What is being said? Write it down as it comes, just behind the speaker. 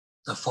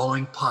The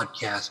following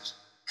podcast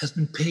has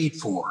been paid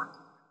for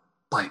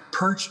by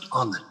Perched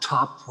on the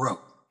Top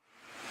Rope.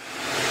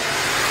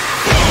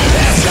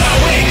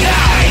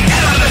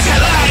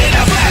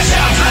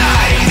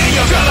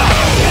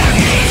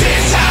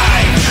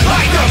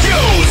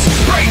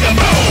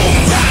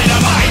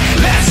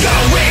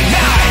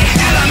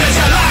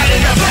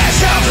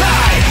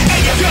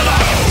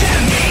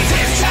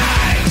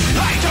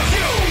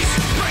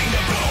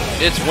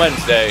 It's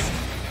Wednesday,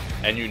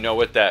 and you know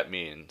what that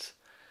means.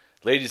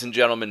 Ladies and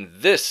gentlemen,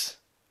 this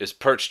is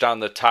Perched on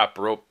the Top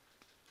Rope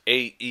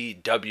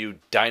AEW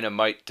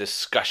Dynamite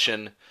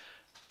discussion.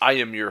 I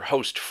am your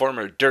host,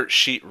 former dirt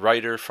sheet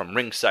writer from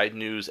Ringside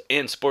News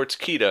and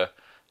Sportskeeda.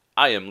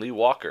 I am Lee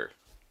Walker.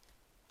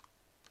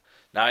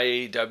 Now,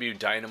 AEW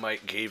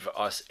Dynamite gave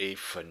us a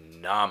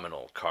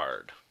phenomenal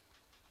card.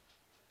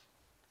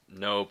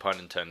 No pun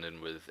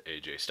intended with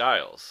AJ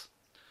Styles.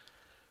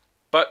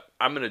 But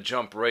I'm going to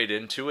jump right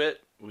into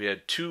it. We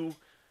had two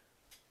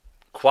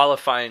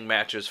qualifying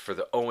matches for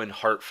the Owen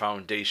Hart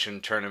Foundation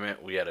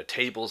tournament. We had a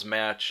tables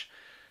match,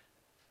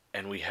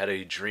 and we had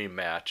a dream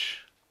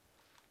match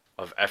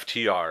of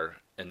FTR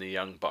and the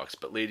Young Bucks.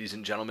 But ladies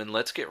and gentlemen,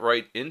 let's get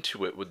right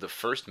into it with the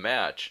first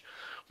match.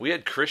 We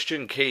had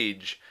Christian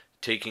Cage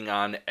taking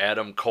on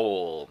Adam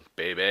Cole,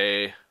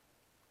 baby.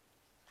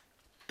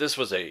 This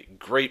was a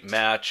great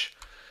match.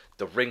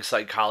 The ring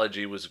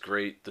psychology was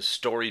great. The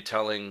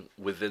storytelling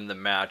within the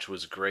match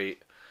was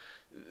great.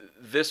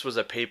 This was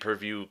a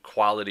pay-per-view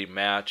quality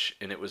match,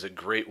 and it was a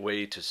great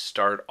way to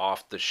start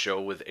off the show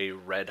with a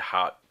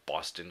red-hot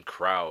Boston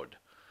crowd.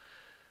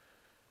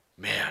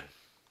 Man,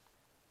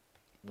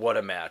 what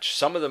a match.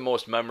 Some of the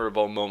most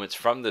memorable moments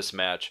from this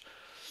match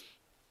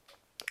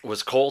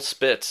was Cole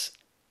spits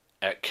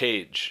at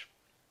Cage,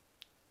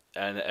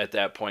 and at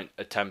that point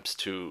attempts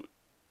to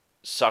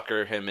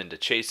sucker him into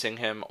chasing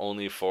him,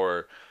 only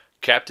for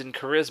Captain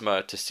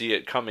Charisma to see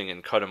it coming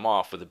and cut him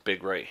off with a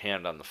big right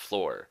hand on the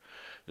floor.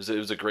 It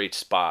was a great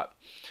spot.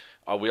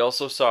 We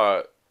also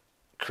saw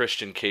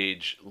Christian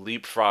Cage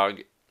leapfrog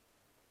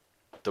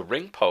the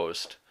ring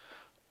post,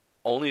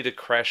 only to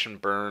crash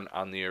and burn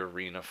on the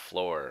arena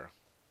floor.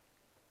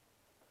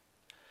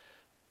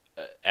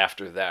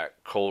 After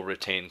that, Cole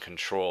retained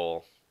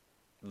control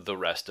the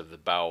rest of the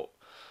bout.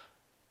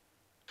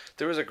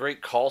 There was a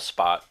great call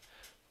spot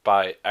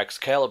by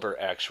Excalibur,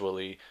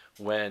 actually,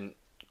 when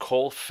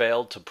Cole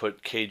failed to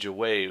put Cage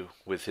away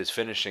with his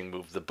finishing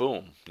move, the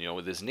boom,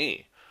 with his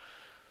knee.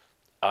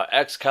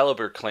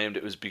 Excalibur claimed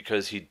it was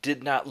because he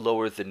did not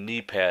lower the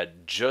knee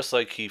pad, just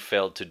like he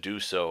failed to do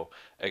so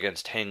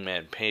against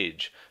Hangman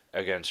Page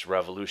against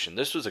Revolution.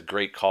 This was a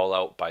great call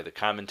out by the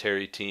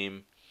commentary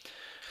team.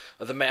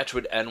 The match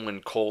would end when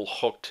Cole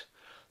hooked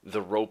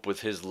the rope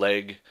with his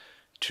leg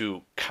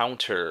to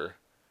counter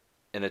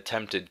an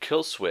attempted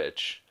kill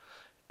switch,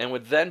 and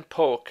would then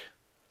poke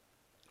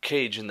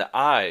Cage in the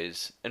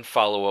eyes and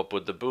follow up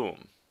with the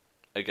boom.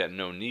 Again,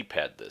 no knee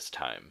pad this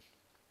time.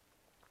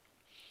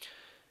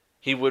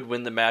 He would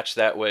win the match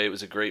that way. It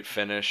was a great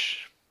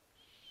finish.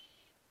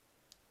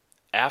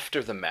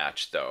 After the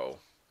match, though,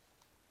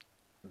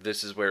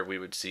 this is where we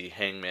would see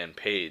Hangman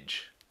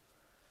Page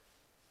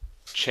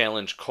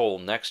challenge Cole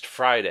next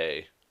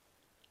Friday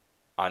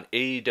on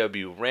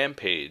AEW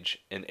Rampage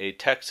in a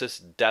Texas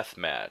death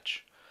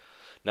match.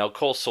 Now,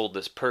 Cole sold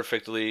this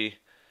perfectly,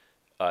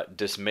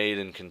 dismayed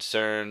and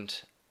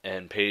concerned,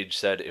 and Page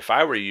said, "If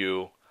I were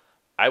you,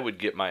 I would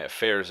get my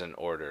affairs in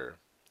order,"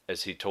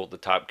 as he told the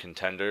top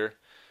contender.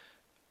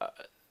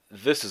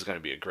 This is going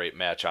to be a great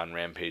match on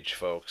Rampage,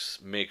 folks.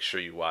 Make sure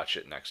you watch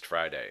it next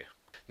Friday.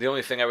 The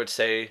only thing I would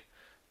say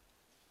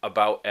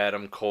about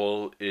Adam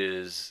Cole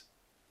is,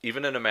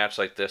 even in a match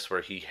like this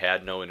where he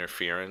had no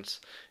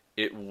interference,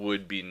 it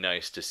would be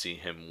nice to see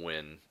him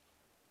win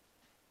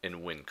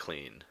and win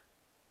clean.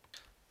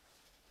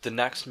 The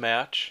next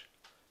match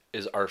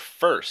is our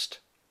first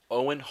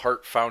Owen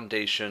Hart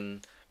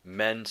Foundation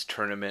men's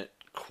tournament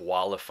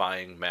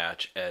qualifying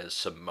match, as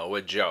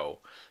Samoa Joe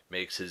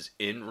makes his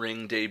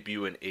in-ring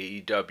debut in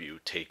AEW,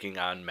 taking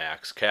on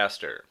Max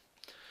Caster.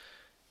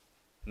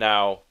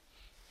 Now,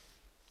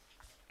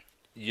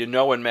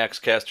 when Max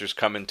Caster's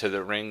coming to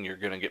the ring, you're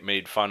going to get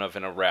made fun of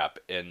in a rap,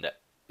 and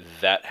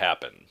that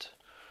happened.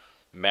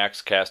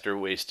 Max Caster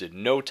wasted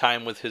no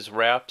time with his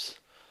raps.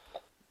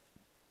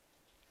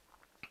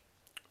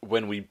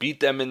 When we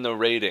beat them in the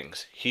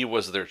ratings, he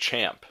was their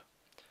champ.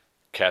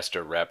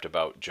 Caster rapped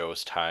about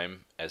Joe's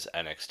time as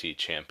NXT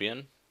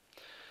champion.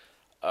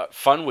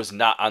 Fun was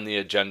not on the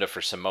agenda for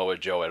Samoa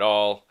Joe at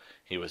all.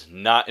 He was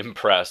not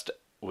impressed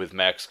with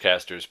Max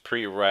Caster's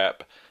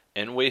pre-rap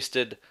and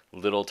wasted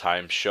little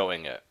time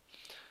showing it.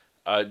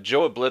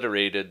 Joe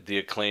obliterated the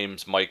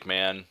Acclaim's Mike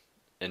Mann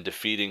in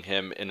defeating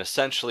him in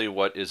essentially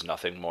what is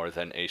nothing more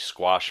than a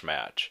squash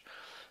match.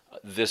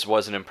 This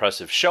was an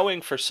impressive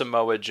showing for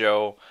Samoa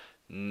Joe,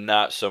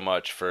 not so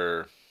much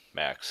for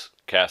Max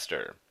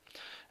Caster.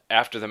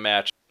 After the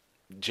match,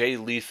 Jay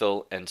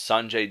Lethal and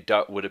Sanjay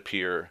Dutt would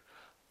appear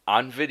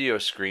on video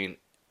screen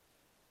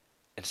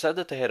and said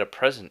that they had a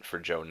present for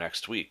Joe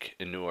next week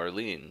in New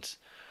Orleans.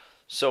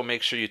 So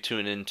make sure you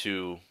tune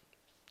into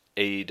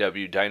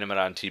AEW Dynamite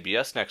on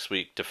TBS next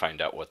week to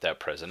find out what that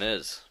present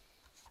is.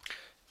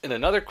 In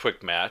another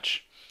quick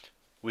match,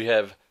 we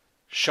have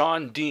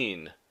Shawn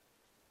Dean.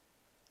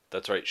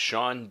 That's right,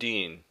 Shawn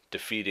Dean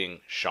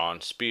defeating Shawn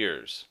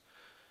Spears.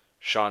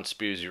 Shawn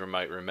Spears, you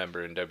might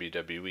remember in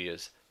WWE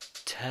as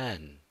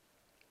 10.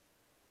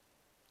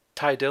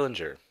 Ty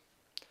Dillinger.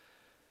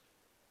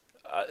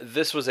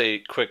 This was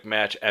a quick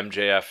match.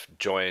 MJF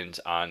joins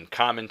on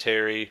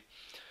commentary.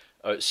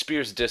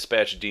 Spears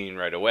dispatched Dean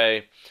right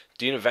away.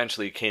 Dean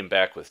eventually came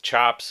back with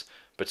chops,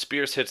 but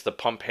Spears hits the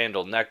pump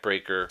handle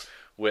neckbreaker,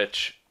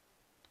 which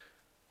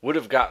would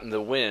have gotten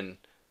the win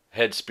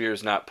had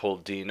Spears not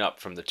pulled Dean up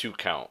from the 2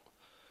 count.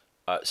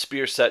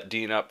 Spears set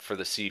Dean up for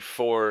the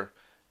C4,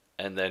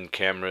 and then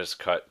cameras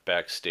cut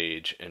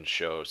backstage and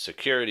show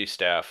security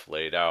staff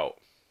laid out.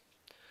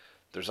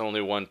 There's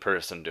only one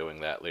person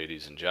doing that,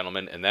 ladies and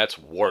gentlemen, and that's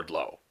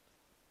Wardlow.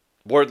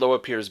 Wardlow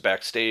appears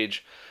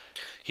backstage.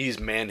 He's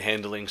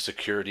manhandling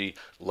security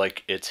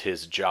like it's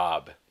his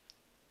job.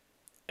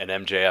 And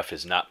MJF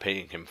is not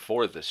paying him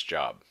for this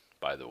job,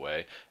 by the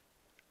way.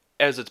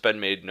 As it's been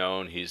made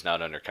known, he's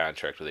not under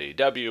contract with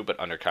AEW, but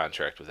under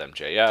contract with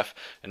MJF,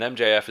 and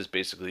MJF is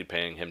basically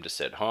paying him to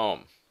sit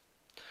home.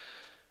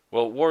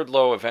 Well,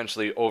 Wardlow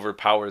eventually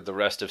overpowered the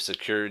rest of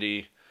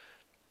security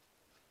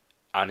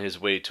on his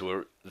way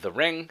to the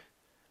ring,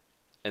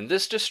 and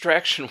this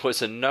distraction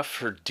was enough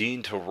for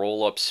Dean to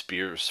roll up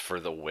Spears for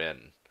the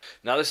win.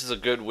 Now, this is a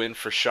good win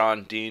for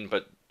Shawn Dean,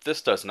 but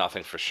this does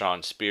nothing for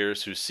Shawn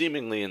Spears, who's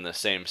seemingly in the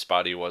same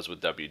spot he was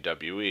with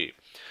WWE.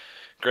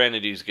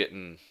 Granted, he's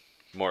getting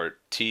more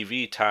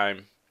TV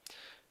time,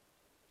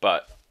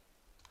 but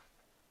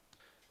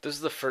this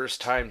is the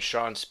first time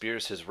Shawn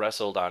Spears has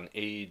wrestled on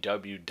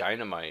AEW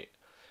Dynamite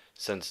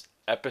since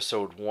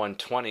episode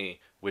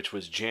 120, which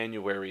was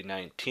January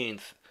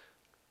 19th.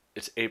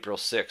 It's April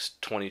 6th,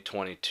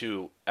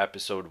 2022,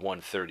 episode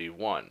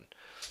 131.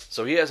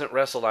 So he hasn't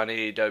wrestled on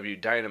AEW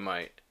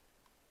Dynamite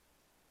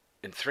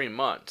in 3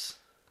 months.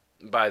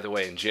 By the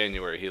way, in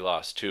January he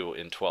lost 2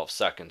 in 12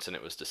 seconds, and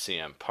it was to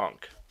CM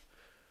Punk.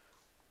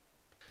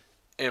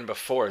 And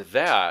before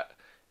that,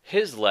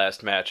 his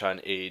last match on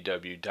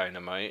AEW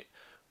Dynamite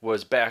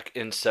was back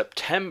in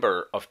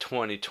September of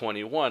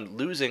 2021,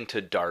 losing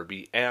to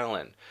Darby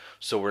Allin.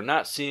 So we're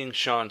not seeing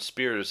Shawn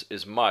Spears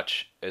as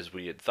much as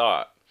we had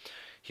thought.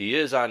 He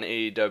is on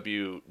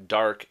AEW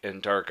Dark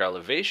and Dark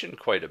Elevation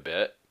quite a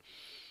bit,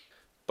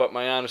 but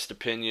my honest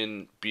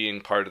opinion, being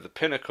part of the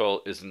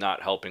Pinnacle is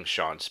not helping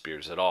Shawn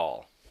Spears at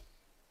all.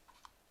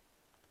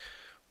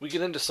 We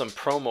get into some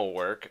promo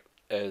work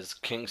as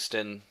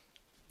Kingston,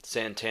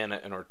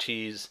 Santana, and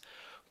Ortiz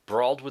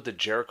brawled with the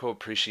Jericho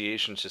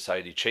Appreciation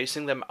Society,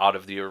 chasing them out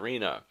of the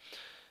arena.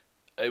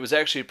 It was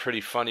actually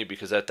pretty funny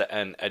because at the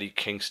end, Eddie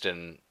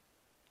Kingston,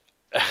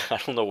 I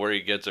don't know where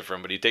he gets it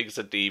from, but he takes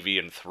a TV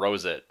and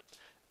throws it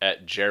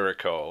at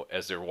Jericho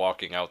as they're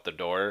walking out the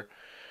door,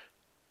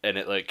 and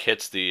it like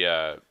hits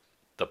the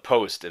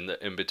post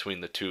in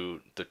between the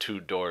two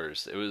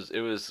doors. It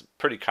was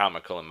pretty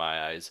comical in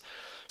my eyes.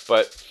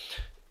 But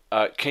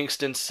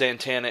Kingston,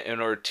 Santana, and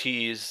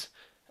Ortiz,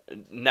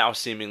 now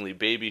seemingly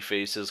baby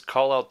faces,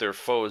 call out their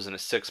foes in a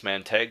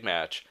 6-man tag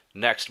match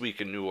next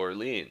week in New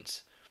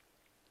Orleans.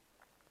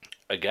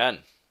 Again,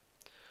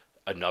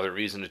 another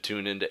reason to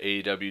tune into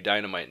AEW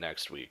Dynamite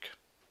next week.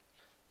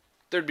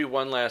 There'd be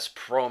one last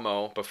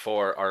promo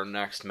before our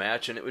next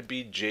match, and it would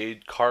be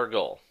Jade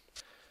Cargill.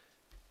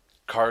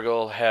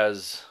 Cargill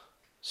has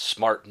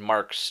smart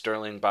Mark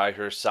Sterling by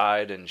her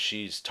side, and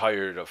she's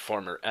tired of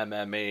former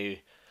MMA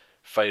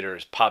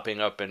fighters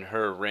popping up in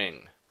her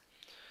ring.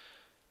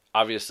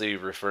 Obviously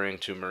referring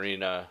to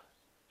Marina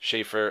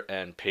Shafir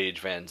and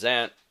Paige Van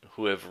Zant,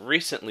 who have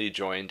recently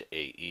joined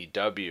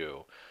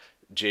AEW.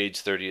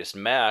 Jade's 30th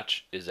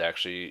match is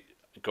actually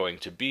going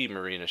to be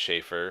Marina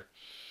Shafir,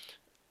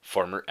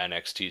 former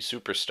NXT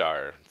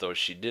superstar. Though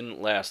she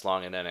didn't last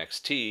long in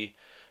NXT,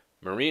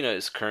 Marina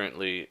is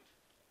currently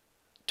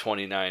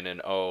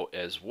 29-0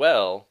 as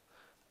well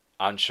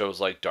on shows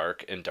like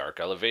Dark and Dark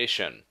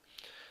Elevation.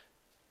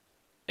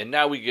 And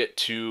now we get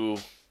to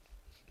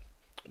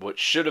what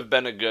should have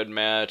been a good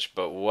match,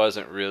 but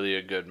wasn't really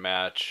a good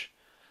match.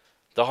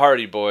 The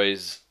Hardy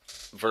Boys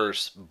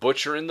versus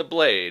Butcher and the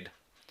Blade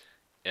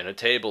in a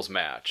tables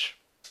match.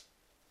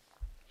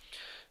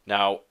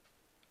 Now,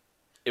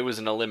 it was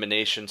an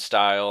elimination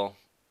style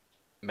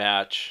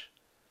match,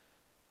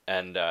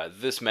 and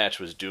this match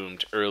was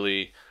doomed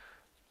early.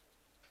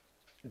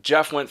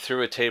 Jeff went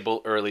through a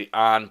table early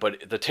on,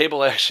 but the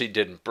table actually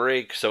didn't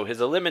break, so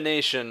his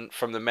elimination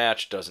from the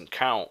match doesn't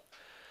count.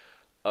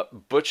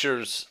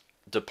 Butcher's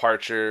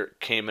departure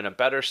came in a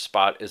better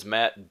spot as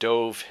Matt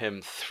dove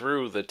him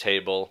through the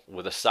table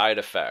with a side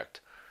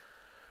effect.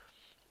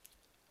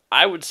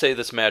 I would say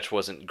this match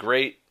wasn't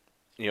great.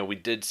 You know, we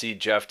did see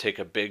Jeff take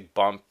a big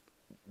bump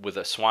with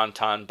a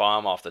swanton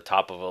bomb off the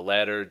top of a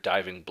ladder,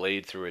 diving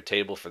Blade through a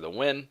table for the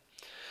win.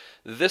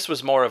 This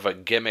was more of a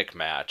gimmick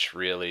match,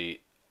 really,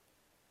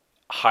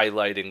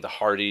 highlighting the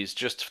Hardys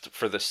just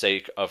for the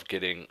sake of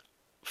getting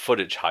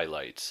footage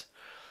highlights.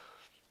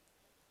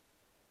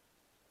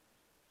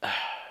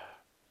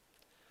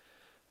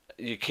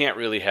 You can't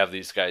really have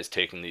these guys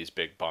taking these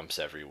big bumps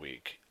every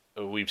week.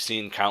 We've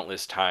seen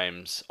countless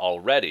times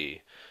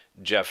already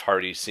Jeff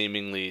Hardy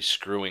seemingly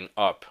screwing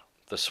up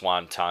the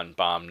Swanton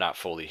bomb, not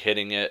fully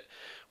hitting it.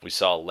 We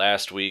saw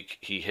last week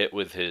he hit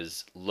with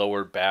his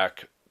lower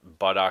back,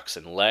 buttocks,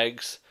 and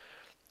legs,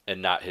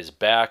 and not his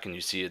back, and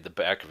you see the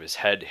back of his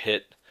head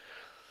hit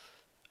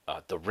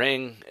the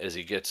ring. As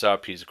he gets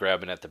up, he's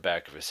grabbing at the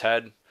back of his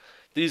head.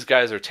 These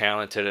guys are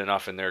talented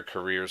enough in their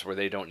careers where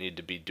they don't need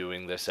to be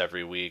doing this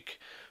every week,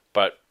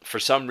 but for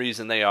some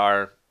reason they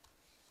are.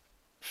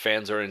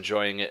 Fans are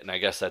enjoying it, and I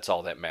guess that's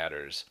all that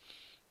matters.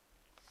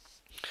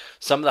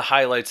 Some of the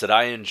highlights that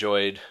I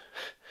enjoyed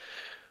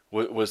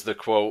was the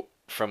quote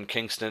from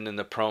Kingston in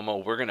the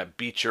promo, "We're going to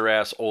beat your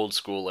ass old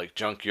school like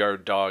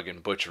Junkyard Dog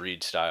and Butch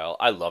Reed style."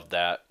 I love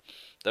that.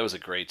 That was a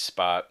great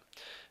spot.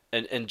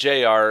 And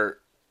JR,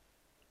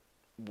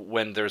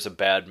 when there's a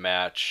bad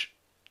match,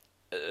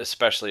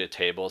 especially a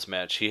tables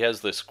match, he has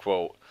this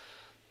quote,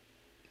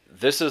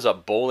 "This is a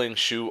bowling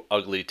shoe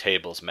ugly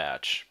tables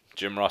match."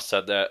 Jim Ross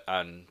said that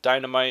on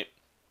Dynamite.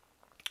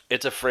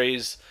 It's a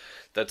phrase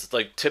that's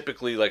like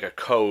typically like a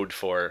code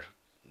for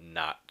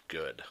not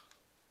good.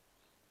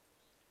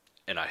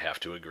 And I have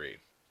to agree.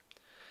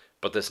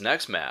 But this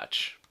next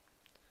match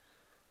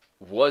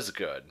was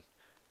good.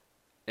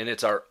 And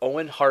it's our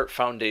Owen Hart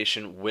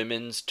Foundation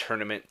Women's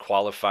Tournament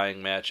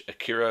qualifying match.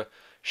 Akira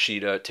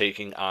Shida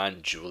taking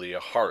on Julia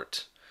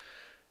Hart.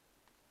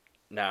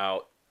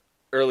 Now,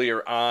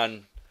 earlier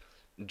on,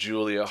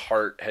 Julia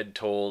Hart had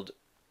told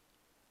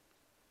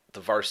the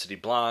Varsity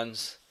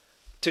Blondes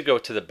to go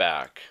to the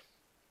back.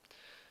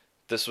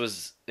 This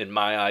was, in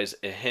my eyes,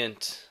 a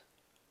hint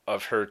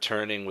of her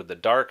turning with the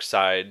dark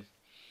side.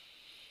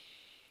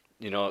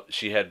 You know,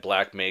 she had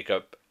black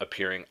makeup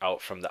appearing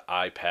out from the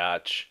eye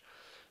patch.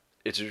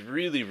 It's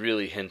really,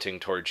 really hinting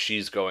towards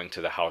she's going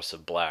to the House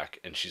of Black,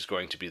 and she's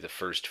going to be the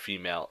first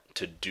female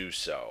to do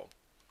so.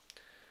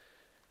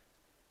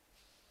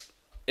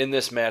 In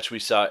this match, we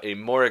saw a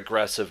more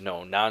aggressive,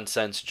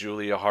 no-nonsense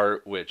Julia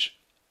Hart, which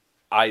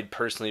I'd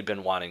personally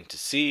been wanting to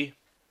see.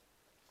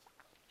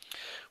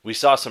 We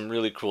saw some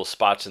really cool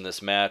spots in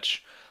this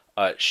match.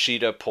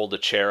 Shida pulled a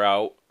chair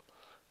out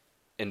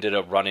and did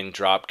a running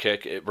drop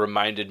kick. It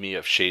reminded me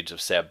of Shades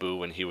of Sabu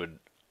when he would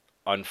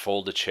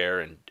unfold a chair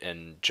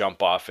and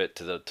jump off it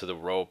to the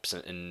ropes,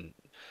 and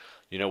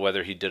you know,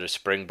 whether he did a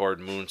springboard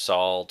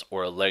moonsault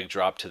or a leg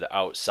drop to the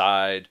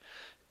outside.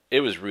 It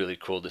was really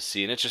cool to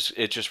see, and it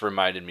just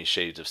reminded me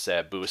Shades of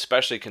Sabu,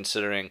 especially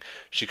considering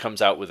she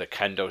comes out with a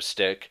kendo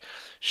stick.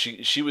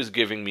 She was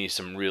giving me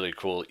some really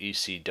cool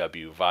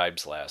ECW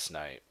vibes last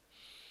night.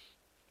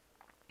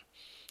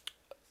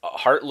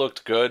 Hart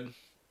looked good.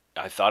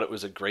 I thought it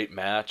was a great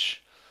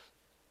match.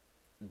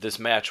 This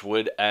match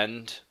would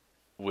end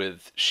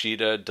with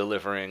Shida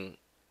delivering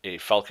a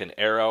Falcon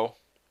Arrow.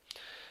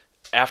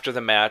 After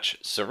the match,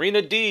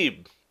 Serena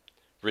Deeb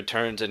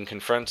returns and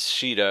confronts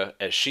Shida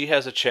as she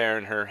has a chair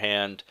in her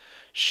hand.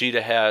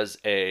 Shida has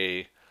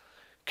a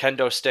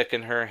kendo stick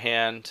in her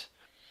hand.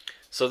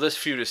 So this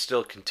feud is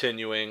still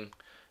continuing.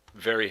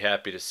 Very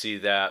happy to see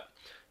that.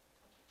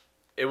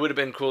 It would have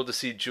been cool to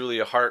see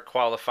Julia Hart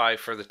qualify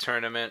for the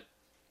tournament.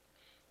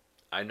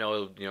 I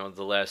know,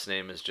 the last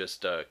name is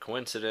just a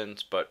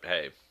coincidence, but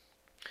hey,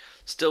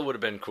 still would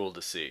have been cool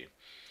to see.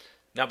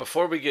 Now,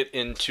 before we get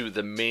into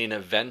the main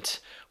event,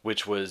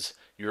 which was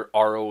your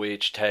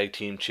ROH Tag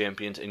Team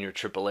Champions and your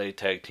AAA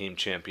Tag Team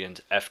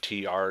Champions,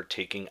 FTR,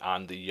 taking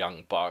on the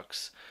Young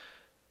Bucks,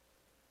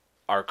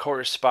 our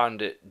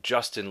correspondent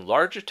Justin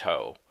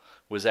Largetoe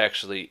was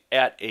actually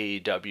at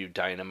AEW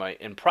Dynamite,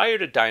 and prior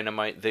to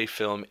Dynamite, they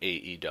film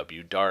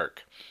AEW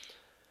Dark.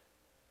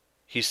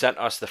 He sent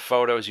us the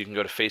photos. You can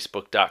go to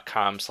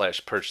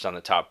facebook.com/perched on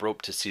the top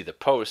rope to see the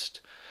post.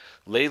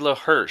 Layla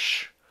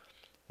Hirsch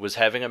was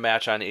having a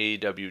match on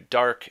AEW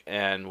Dark,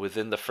 and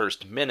within the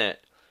first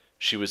minute,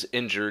 she was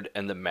injured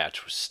and the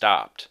match was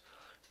stopped.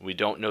 We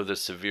don't know the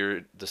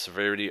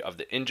severity of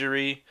the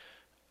injury.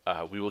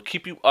 We will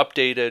keep you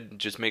updated.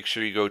 Just make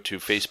sure you go to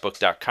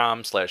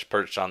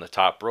facebook.com/perched on the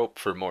top rope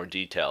for more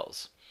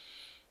details.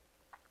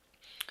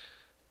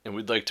 And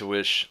we'd like to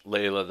wish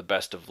Layla the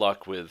best of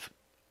luck with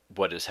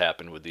what has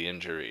happened with the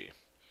injury.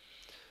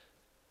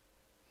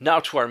 Now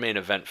to our main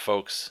event,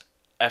 folks.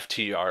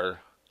 FTR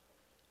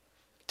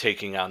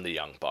taking on the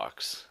Young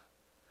Bucks.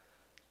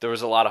 There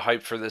was a lot of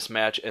hype for this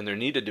match, and there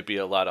needed to be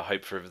a lot of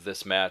hype for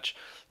this match.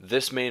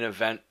 This main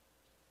event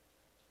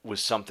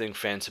was something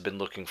fans have been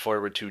looking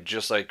forward to,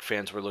 just like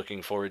fans were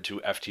looking forward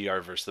to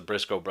FTR versus the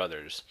Briscoe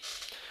brothers.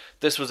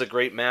 This was a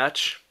great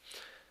match,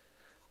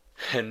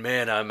 and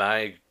man,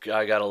 I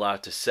got a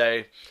lot to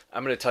say.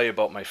 I'm going to tell you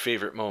about my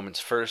favorite moments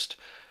first.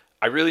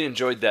 I really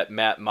enjoyed that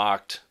Matt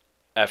mocked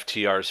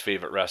FTR's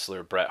favorite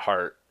wrestler, Bret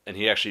Hart, and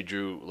he actually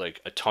drew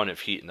like a ton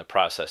of heat in the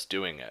process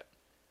doing it.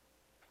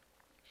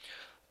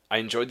 I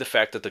enjoyed the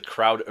fact that the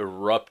crowd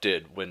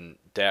erupted when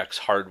Dax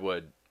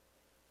Hardwood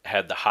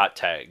had the hot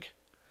tag.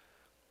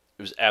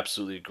 It was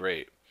absolutely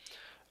great.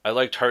 I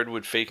liked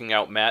Hardwood faking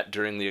out Matt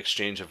during the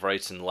exchange of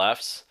rights and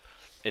lefts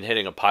and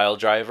hitting a pile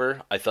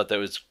driver. I thought that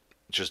was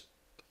just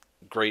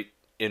great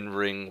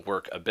in-ring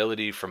work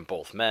ability from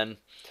both men.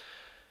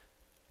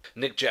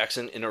 Nick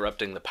Jackson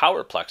interrupting the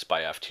powerplex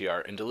by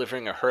FTR and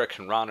delivering a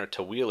Hurricane Rana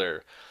to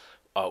Wheeler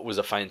was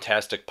a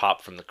fantastic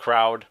pop from the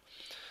crowd.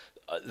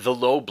 The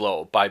low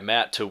blow by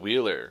Matt to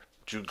Wheeler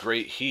drew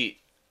great heat,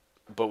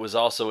 but was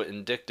also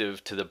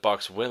indicative to the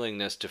Bucks'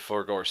 willingness to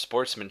forego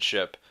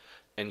sportsmanship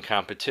and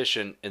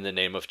competition in the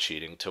name of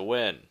cheating to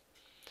win.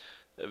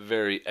 A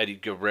very Eddie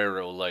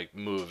Guerrero-like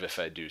move, if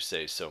I do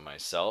say so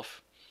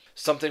myself.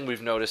 Something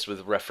we've noticed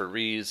with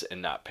referees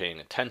and not paying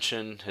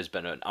attention has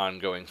been an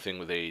ongoing thing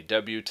with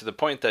AEW, to the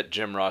point that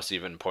Jim Ross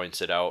even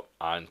points it out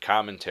on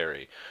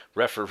commentary.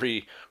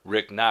 Referee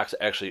Rick Knox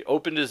actually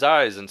opened his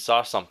eyes and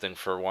saw something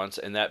for once,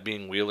 and that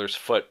being Wheeler's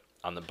foot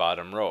on the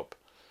bottom rope,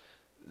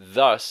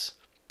 thus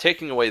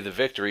taking away the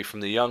victory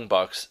from the Young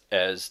Bucks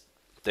as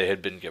they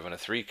had been given a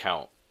 3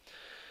 count.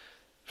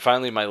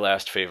 Finally, my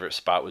last favorite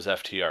spot was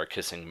FTR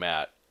kissing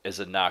Matt as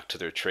a knock to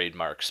their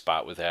trademark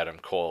spot with Adam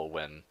Cole,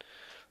 when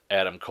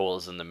Adam Cole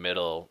is in the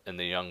middle and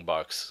the Young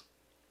Bucks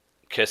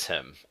kiss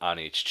him on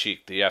each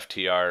cheek. The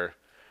FTR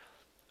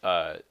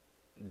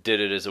did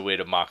it as a way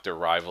to mock their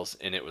rivals,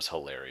 and it was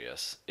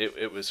hilarious.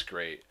 It was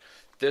great.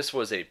 This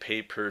was a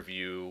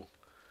pay-per-view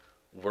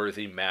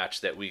worthy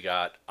match that we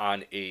got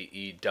on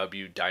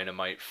AEW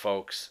Dynamite,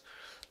 folks.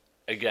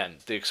 Again,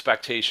 the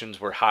expectations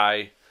were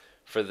high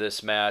for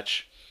this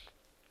match.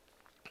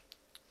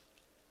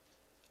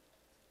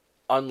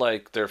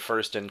 Unlike their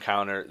first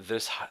encounter,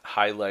 this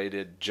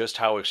highlighted just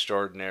how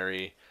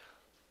extraordinary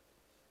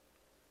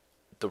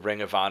the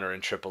Ring of Honor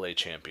and AAA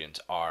champions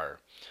are.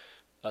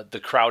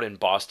 The crowd in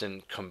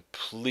Boston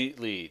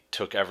completely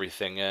took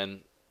everything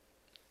in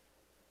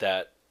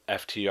that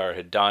FTR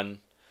had done.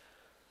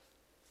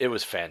 It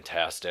was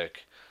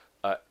fantastic.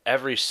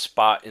 Every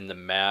spot in the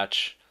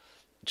match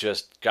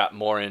just got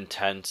more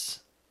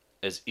intense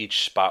as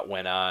each spot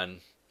went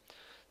on.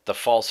 The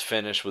false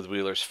finish with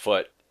Wheeler's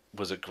foot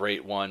was a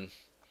great one.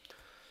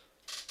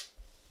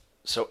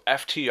 So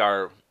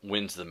FTR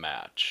wins the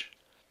match,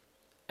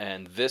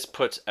 and this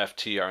puts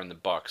FTR and the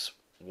Bucks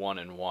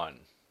 1-1.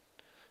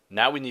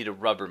 Now we need a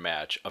rubber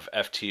match of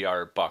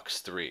FTR Bucks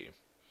 3.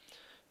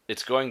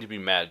 It's going to be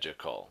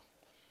magical.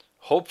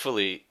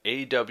 Hopefully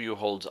AEW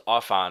holds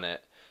off on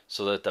it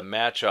so that the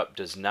matchup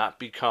does not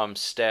become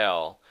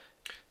stale,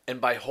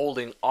 and by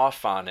holding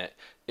off on it,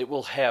 it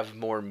will have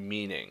more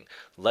meaning.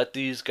 Let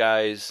these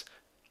guys,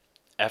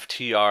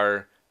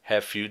 FTR,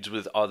 have feuds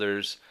with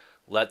others.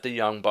 Let the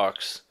Young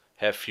Bucks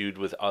have feud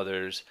with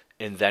others,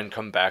 and then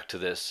come back to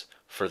this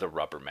for the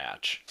rubber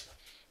match.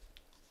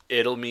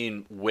 It'll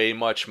mean way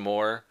much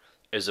more,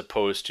 as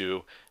opposed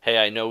to, hey,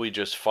 I know we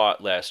just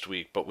fought last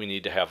week, but we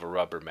need to have a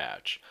rubber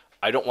match.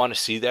 I don't want to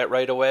see that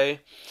right away.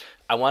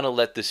 I want to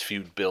let this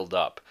feud build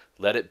up.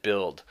 Let it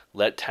build.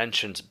 Let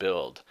tensions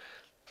build.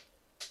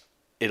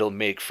 It'll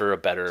make for a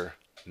better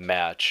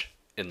match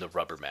in the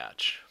rubber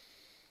match.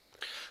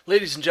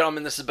 Ladies and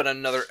gentlemen, this has been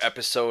another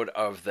episode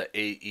of the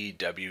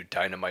AEW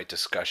Dynamite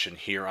discussion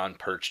here on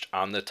Perched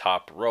on the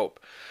Top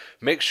Rope.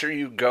 Make sure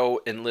you go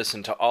and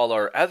listen to all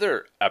our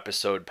other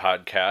episode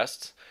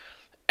podcasts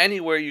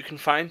anywhere you can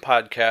find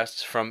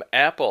podcasts, from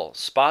Apple,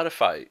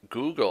 Spotify,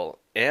 Google,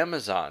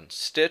 Amazon,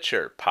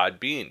 Stitcher,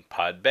 Podbean,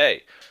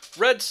 Podbay,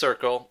 Red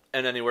Circle,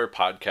 and anywhere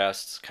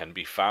podcasts can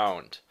be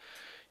found.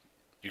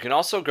 You can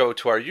also go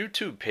to our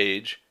YouTube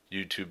page,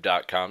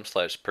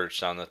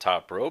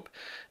 youtube.com/perchedonthetop-rope,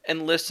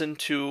 and listen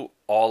to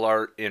all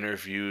our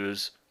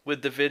interviews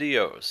with the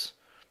videos.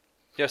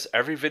 Yes,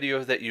 every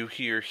video that you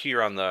hear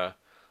here on the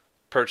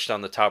Perched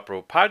on the Top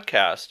Rope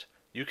podcast,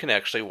 you can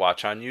actually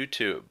watch on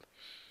YouTube.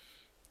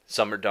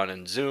 Some are done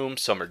in Zoom,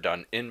 some are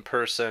done in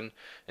person.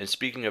 And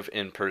speaking of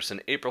in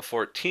person, April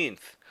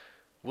 14th,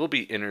 we'll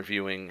be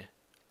interviewing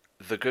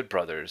the Good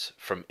Brothers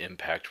from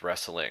Impact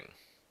Wrestling.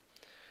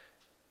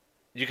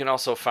 You can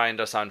also find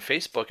us on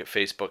Facebook at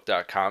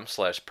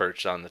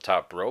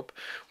facebook.com/perchedonthetop-rope,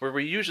 where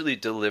we usually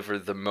deliver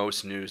the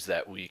most news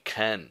that we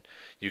can.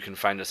 You can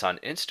find us on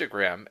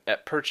Instagram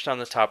at Perched on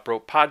the Top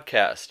Rope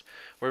Podcast,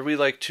 where we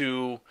like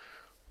to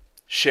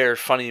share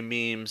funny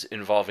memes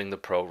involving the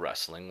pro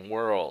wrestling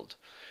world.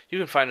 You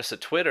can find us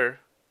at Twitter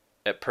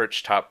at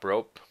Perched Top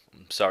Rope.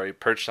 I'm sorry,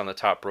 Perched on the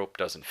Top Rope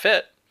doesn't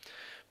fit,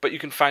 but you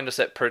can find us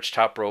at Perched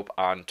Top Rope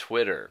on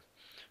Twitter,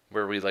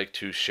 where we like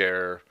to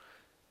share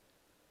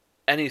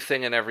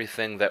anything and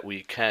everything that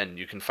we can.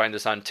 You can find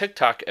us on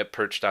TikTok at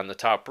Perched on the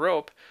Top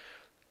Rope,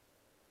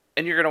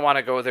 and you're going to want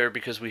to go there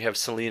because we have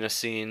Selena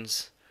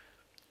scenes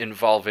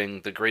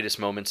involving the greatest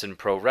moments in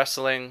pro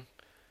wrestling,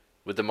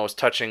 with the most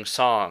touching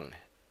song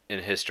in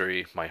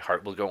history, My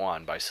Heart Will Go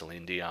On by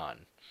Celine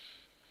Dion.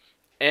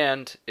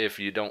 And if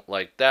you don't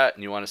like that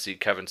and you want to see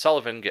Kevin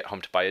Sullivan get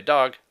humped by a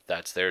dog,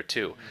 that's there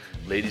too.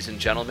 Ladies and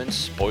gentlemen,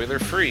 spoiler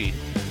free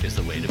is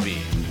the way to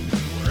be.